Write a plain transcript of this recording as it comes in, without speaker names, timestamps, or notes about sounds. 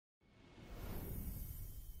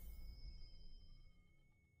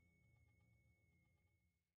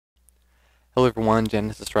Hello everyone,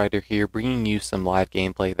 Genesis Rider here, bringing you some live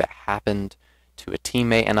gameplay that happened to a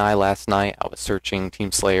teammate and I last night. I was searching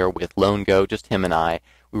Team Slayer with Lone Go, just him and I.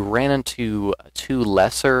 We ran into two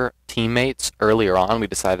lesser teammates earlier on. We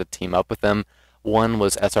decided to team up with them. One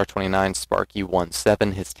was SR29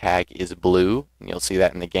 Sparky17. His tag is blue, and you'll see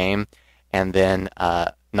that in the game. And then,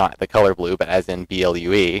 not the color blue, but as in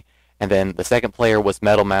BLUE. And then the second player was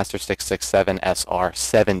Metal Master 667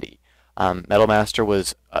 SR70. Metal Master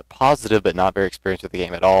was positive but not very experienced with the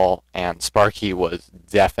game at all, and Sparky was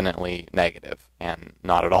definitely negative and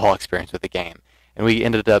not at all experienced with the game. And we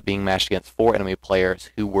ended up being matched against 4 enemy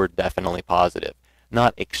players who were definitely positive.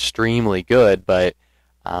 Not extremely good, but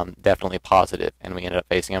definitely positive, and we ended up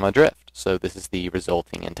facing them on Adrift. So this is the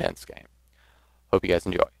resulting intense game. Hope you guys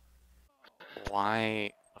enjoy.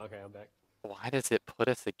 Why? Okay, I'm back. Why does it put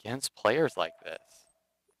us against players like this?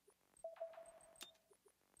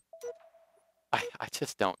 I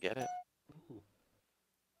just don't get it.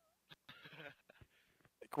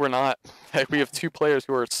 Like we're not. Like we have two players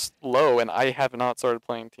who are slow, and I have not started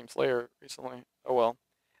playing Team Slayer recently. Oh well.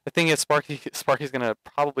 The thing is, Sparky's gonna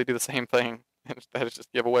probably do the same thing, and that is just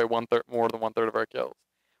give away more than 1/3 of our kills.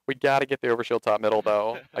 We gotta get the overshield top middle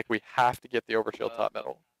though. Like we have to get the overshield top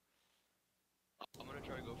middle. I'm gonna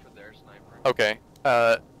try to go for their sniper. Okay.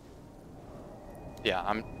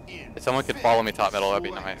 Yeah, if someone could follow me top middle, that'd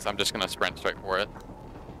be nice. I'm just gonna sprint straight for it.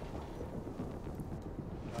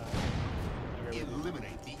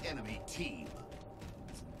 Eliminate the enemy team.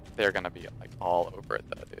 They're gonna be like all over it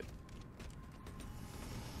though, dude.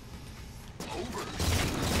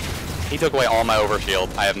 He took away all my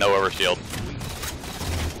overshield. I have no overshield.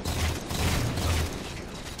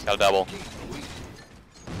 Got a double.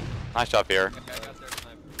 Nice job here.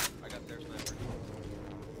 I got their sniper.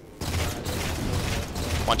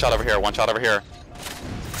 One shot over here, one shot over here.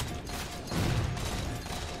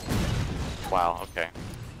 Wow, okay.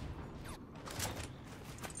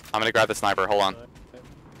 I'm gonna grab the sniper, hold on.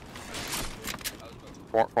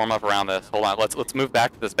 Form up around this. Hold on, let's move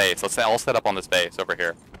back to this base. Let's all set up on this base over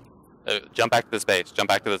here. Jump back to this base, jump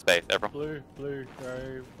back to this base. Everyone. Blue,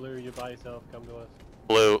 you're by yourself, come to us.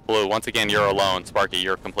 Blue, once again, you're alone. Sparky,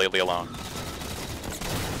 you're completely alone.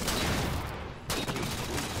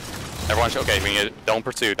 Everyone, okay, don't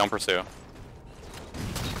pursue.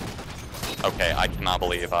 Okay, I cannot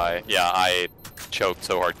believe I choked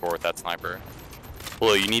so hardcore with that sniper.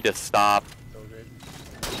 Blue, you need to stop. So good.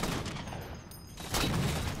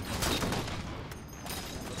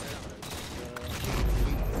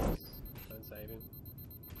 Don't save him.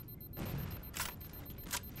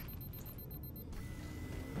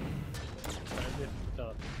 Don't lift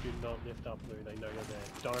up. Do not lift up, Blue. They know you're there.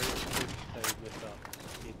 Don't lift up.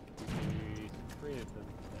 It confused 3 of them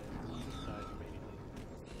and just died immediately.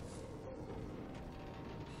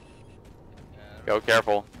 Go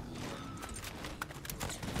careful.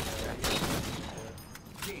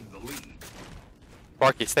 Gain the lead.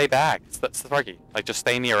 Sparky, stay back. Sparky, like just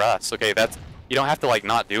stay near us. Okay, you don't have to like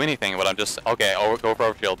not do anything, but I'm just okay. Go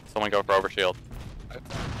for overshield. Someone go for overshield.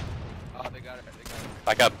 Oh, they got it.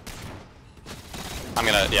 Back up. I'm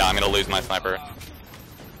gonna lose my sniper.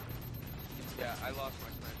 Yeah, I lost my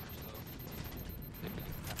sniper,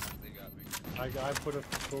 so they got me. I put a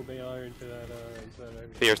full BR into that over.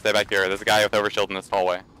 Here, stay back here. There's a guy with overshield in this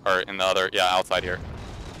hallway, or in the other, yeah, outside here.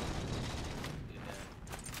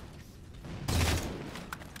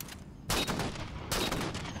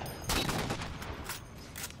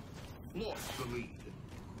 Lost the lead.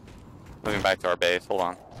 Moving back to our base. Hold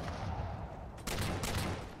on.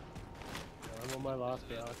 I'm on my last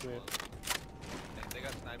BR, come here. They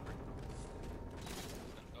got sniper.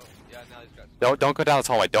 Oh, yeah, now he's got. Don't go down this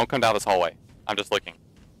hallway. Don't come down this hallway. I'm just looking.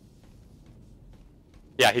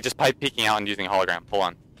 Yeah, he just pipe peeking out and using a hologram. Hold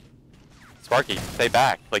on. Sparky, stay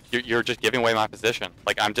back. Like you're just giving away my position.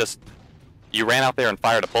 Like you ran out there and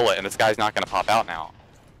fired a bullet, and this guy's not gonna pop out now.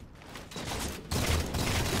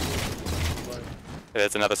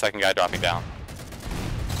 There's another second guy dropping down.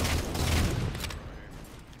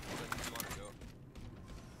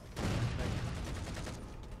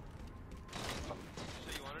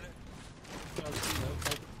 So you wanted it?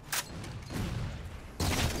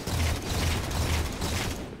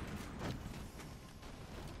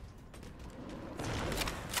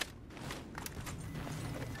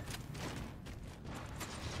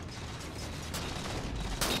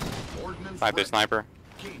 Sniper.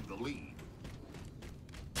 Gain the lead.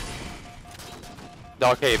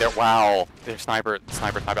 Okay, wow. They're sniper.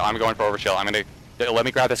 I'm going for overshield. Let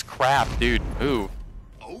me grab this crap, dude. Move.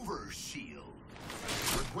 Overshield.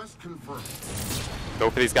 Request confirmed. Go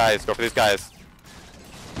for these guys.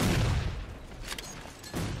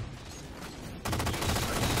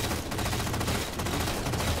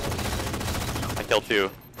 killed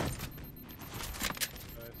two.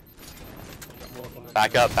 Nice.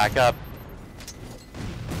 Back up, back up.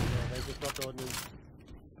 Yeah, they just dropped ordnance.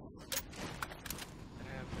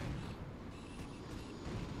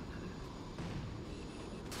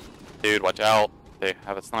 Dude, watch out. They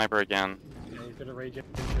have a sniper again. Yeah, he's gonna regen.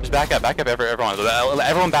 Just back up, everyone.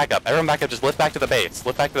 Everyone back up. Everyone back up, just lift back to the base.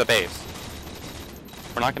 Lift back to the base.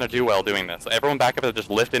 We're not gonna do well doing this. Everyone back up and just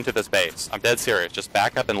lift into this base. I'm dead serious. Just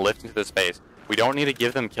back up and lift into this base. We don't need to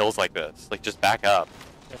give them kills like this. Like, just back up.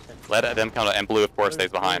 Let them come to, and Blue, of course, stays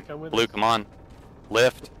behind. Blue, come on.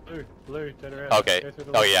 Lift. Blue, turn around. Okay.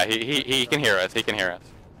 Oh, yeah, he can hear us. He can hear us.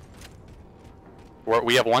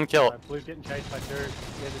 We have one kill. Blue's getting chased by two.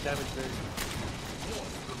 Yeah, the damage dude.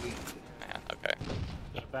 Man, okay.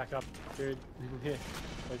 Back up, dude. Yeah,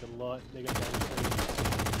 there's a lot. They got damage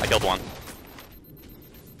dude. I killed one.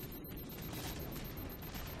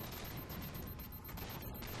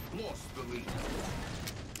 Lost the lead.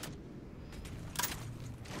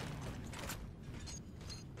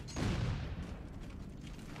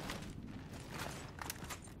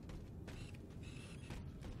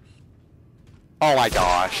 Oh my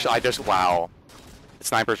gosh, wow. The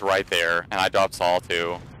sniper's right there, and I dropped Saul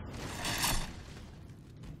too.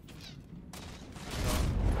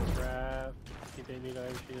 Trap. I think they need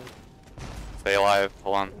overshield. Stay alive,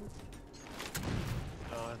 hold on.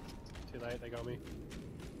 No, it's too late, they got me.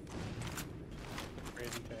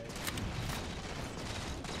 Crazy tag.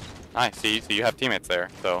 Nice, see, you have teammates there,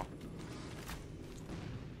 so.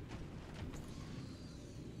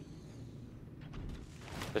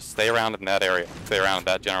 Just stay around in that area. Stay around in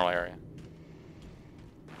that general area.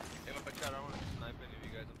 Hey, but Chad, I want to snipe any of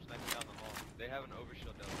you guys. I'm sniping down the hall. They have an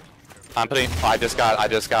overshield down there. I'm putting. I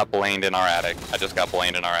just got blamed in our attic. I just got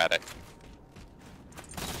blamed in our attic.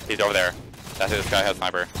 He's over there. This guy has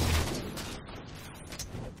sniper.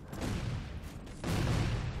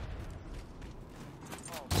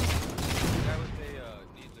 Oh, the guy with the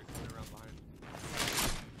needs are coming around behind.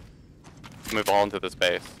 Move all into this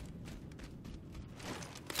base.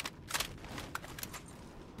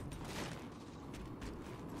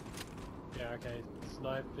 Yeah, okay.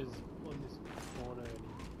 Snipers on this corner and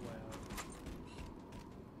wow.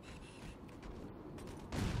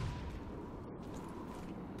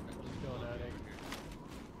 Just going at it.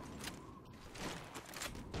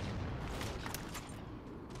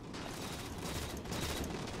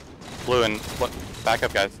 Blue and what? Back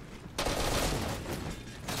up, guys.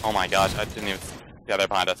 Oh my gosh, I didn't even. Yeah, they're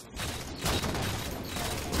behind us.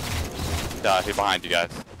 He's behind you guys.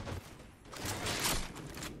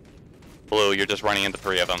 Blue, you're just running into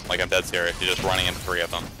three of them. Like, I'm dead serious. You're just running into three of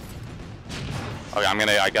them. Okay,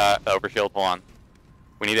 I got the overshield. Hold on.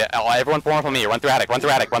 We need it. Oh, everyone form from me. Run through attic. Run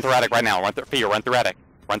through attic. Run through attic right now. Run through fear. Run through attic.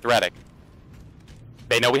 Run through attic.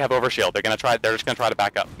 They know we have overshield. They're just gonna try to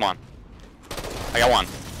back up. Come on. I got one.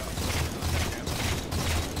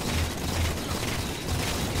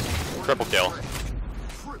 Triple kill.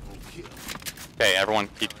 Okay, everyone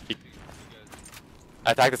keep.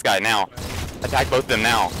 Attack this guy now. Attack both of them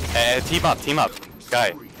now. Team up,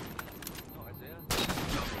 guy. Oh, Isaiah?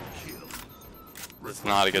 This is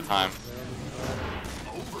not a good time.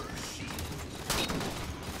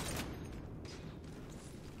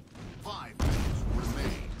 Five minutes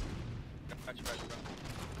remain. Gotcha.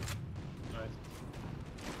 Nice.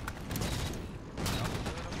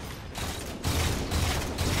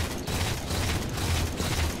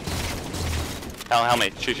 Help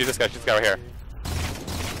me. Shoot this guy. Shoot this guy right here.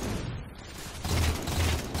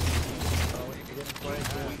 Oh, you're getting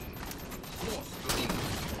flanked now. Lost the lead.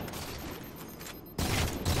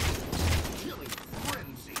 Killing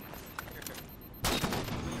frenzy.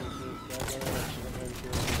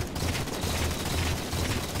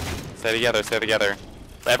 Stay together. Stay together.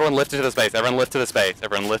 Everyone lift into the space. Everyone lift to the space.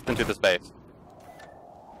 Everyone lift into the space.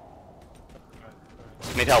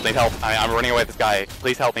 Need help. Need help. I'm running away with this guy.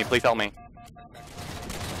 Please help me. Please help me.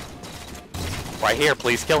 Right here.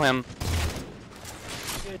 Please kill him.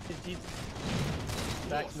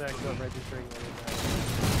 Backsmack's not registering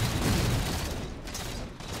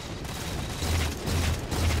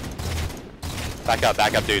Back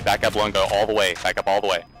up, dude. Back up, Lone, go all the way. Back up all the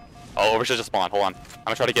way. Oh, overshield just spawned. Hold on. I'm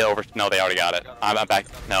gonna try to get over. No, they already got it. I'm back.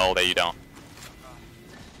 No, you don't.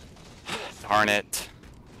 Darn it.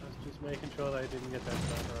 I was just making sure that I didn't get that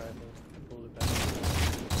sniper rifle. I pulled it back.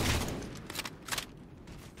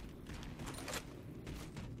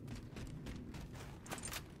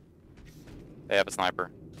 They have a sniper.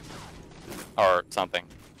 Or something.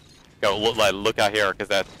 Go, look out here,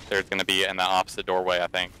 because there's gonna be in the opposite doorway, I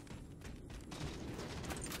think.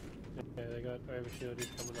 Okay, they got overshield. He's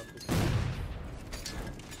coming up this way.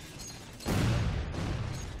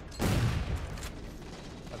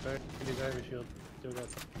 broken his overshield. Still got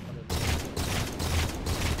some on it.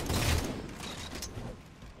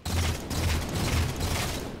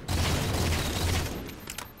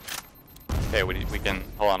 Okay, we can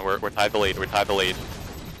hold on. We're tied the lead. We're tied the lead.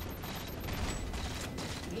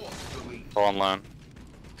 Lost the lead. Hold on, Lone.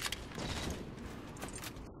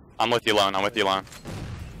 I'm with you, Lone. I'm with you, Lone.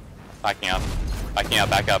 Backing up. Backing up.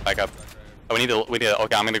 Back up. Back up. Oh, we need to.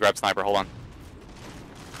 Okay, I'm gonna grab sniper. Hold on.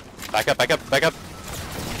 Back up. Back up. Back up.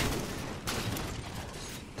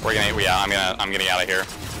 We're gonna. Yeah, I'm gonna get out of here.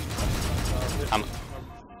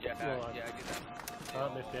 Yeah, Well, yeah, I get that.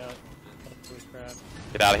 Can't lift out. Holy crap.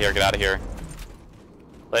 Get out of here. Get out of here.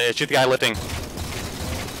 Shoot the guy lifting.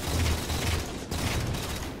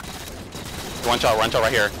 One shot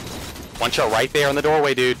right here. One shot right there in the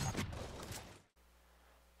doorway, dude.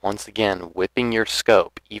 Once again, whipping your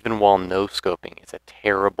scope, even while no scoping, is a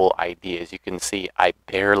terrible idea. As you can see, I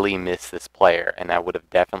barely missed this player, and I would have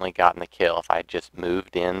definitely gotten the kill if I just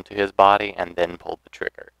moved into his body and then pulled the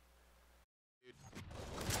trigger.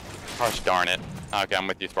 Gosh darn it. Okay, I'm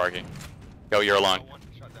with you, Sparky. Go, you're alone. One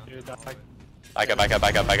shot down. Dude, All the way. Back up, back up,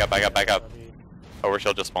 back up, back up, back up, back up. I mean,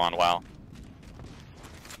 Overshield just spawned, wow.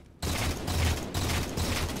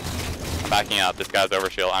 I'm backing up, this guy's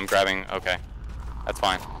overshield. I'm grabbing, okay. That's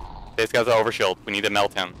fine. This guy's overshield, we need to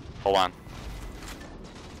melt him. Hold on.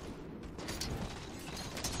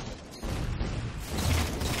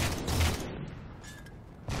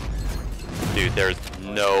 Dude, there's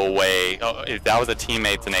no way. Oh, if that was a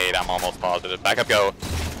teammate's nade, I'm almost positive. Back up, go. I'm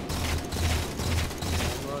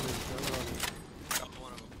running. Got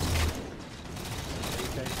one of them.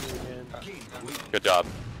 Okay, through again. Game lead. Good job.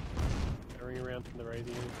 Carrying around from the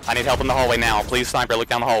radio. I need help in the hallway now. Please, sniper, look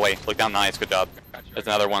down the hallway. Look down, nice, good job. Got you, There's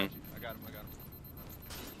I got another you, one. I got him, I got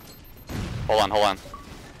him. Hold on, hold on.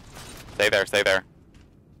 Stay there, stay there.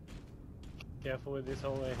 Careful with this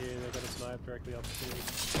hallway here, they've got a snipe directly opposite me.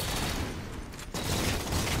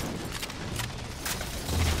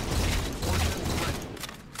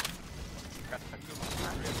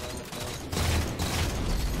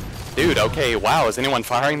 Dude, okay, wow, is anyone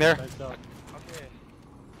firing there? Heads up. Okay.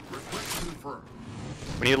 Request confirmed.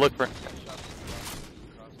 We need to look for... Got shot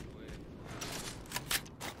across the way.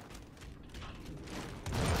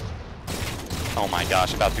 Oh my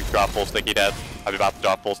gosh, about to drop full sticky dead. I'm about to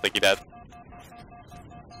drop full sticky dead.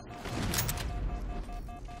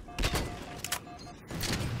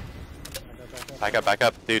 Back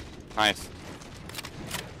up, dude. Nice.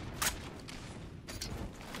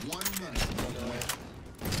 1 minute.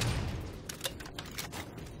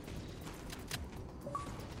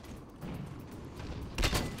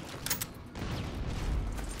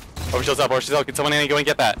 Overshield's up, overshield's up. Can someone go and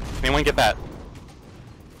get that? Can anyone get that?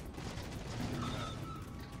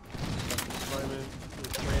 Moment,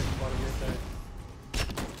 it's ran bottom right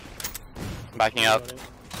I'm backing there. up.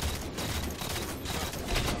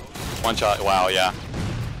 One shot. Wow, yeah.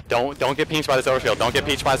 Don't get peached by this overshield. Don't get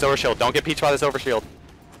peached by this overshield. Don't get peached by this overshield.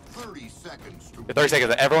 30 seconds to 30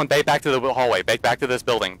 seconds. Everyone bake back to the hallway. Bake back to this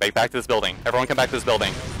building. Bake back to this building. Everyone come back to this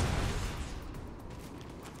building.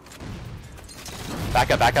 Back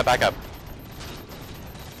up, back up, back up.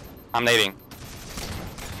 I'm nading.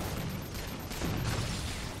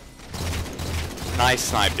 Nice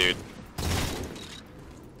snipe, dude.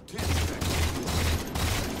 10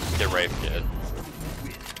 seconds. Get raped, kid.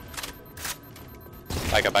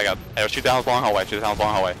 Back up, back up. Hey, shoot down this long hallway. Shoot down this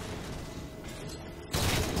long hallway.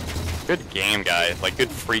 Good game, guys. Like, good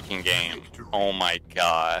freaking game. Oh my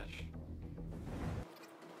gosh.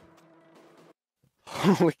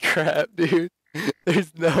 Holy crap, dude.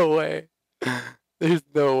 There's no way. There's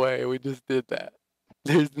no way we just did that.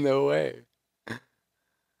 There's no way.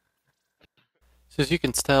 So as you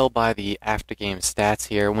can tell by the after game stats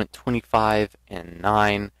here, went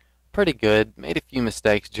 25-9. Pretty good. Made a few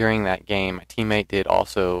mistakes during that game. My teammate did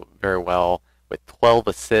also very well with 12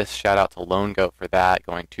 assists. Shout out to Lone Goat for that,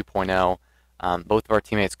 going 2.0. Both of our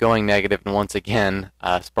teammates going negative, and once again,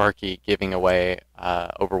 Sparky giving away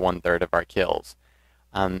over 1/3 of our kills.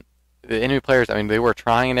 The enemy players, I mean, they were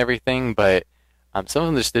trying and everything, but some of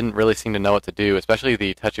them just didn't really seem to know what to do, especially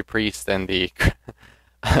the Touchy Priest and the,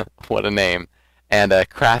 what a name, and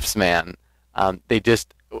Craftsman. They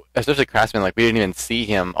just, especially Craftsman, like, we didn't even see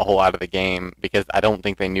him a whole lot of the game because I don't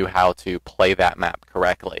think they knew how to play that map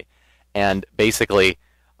correctly. And basically,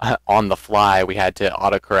 on the fly, we had to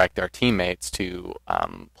autocorrect our teammates to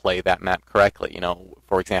play that map correctly. You know,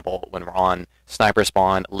 for example, when we're on sniper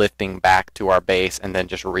spawn, lifting back to our base and then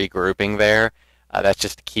just regrouping there, that's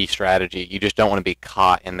just a key strategy. You just don't want to be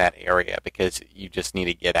caught in that area because you just need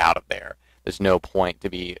to get out of there. There's no point to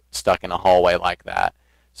be stuck in a hallway like that.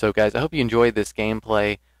 So guys, I hope you enjoyed this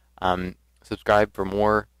gameplay. Subscribe for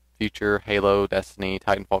more future Halo, Destiny,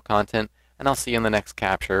 Titanfall content, and I'll see you in the next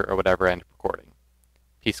capture or whatever end of recording.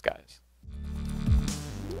 Peace, guys.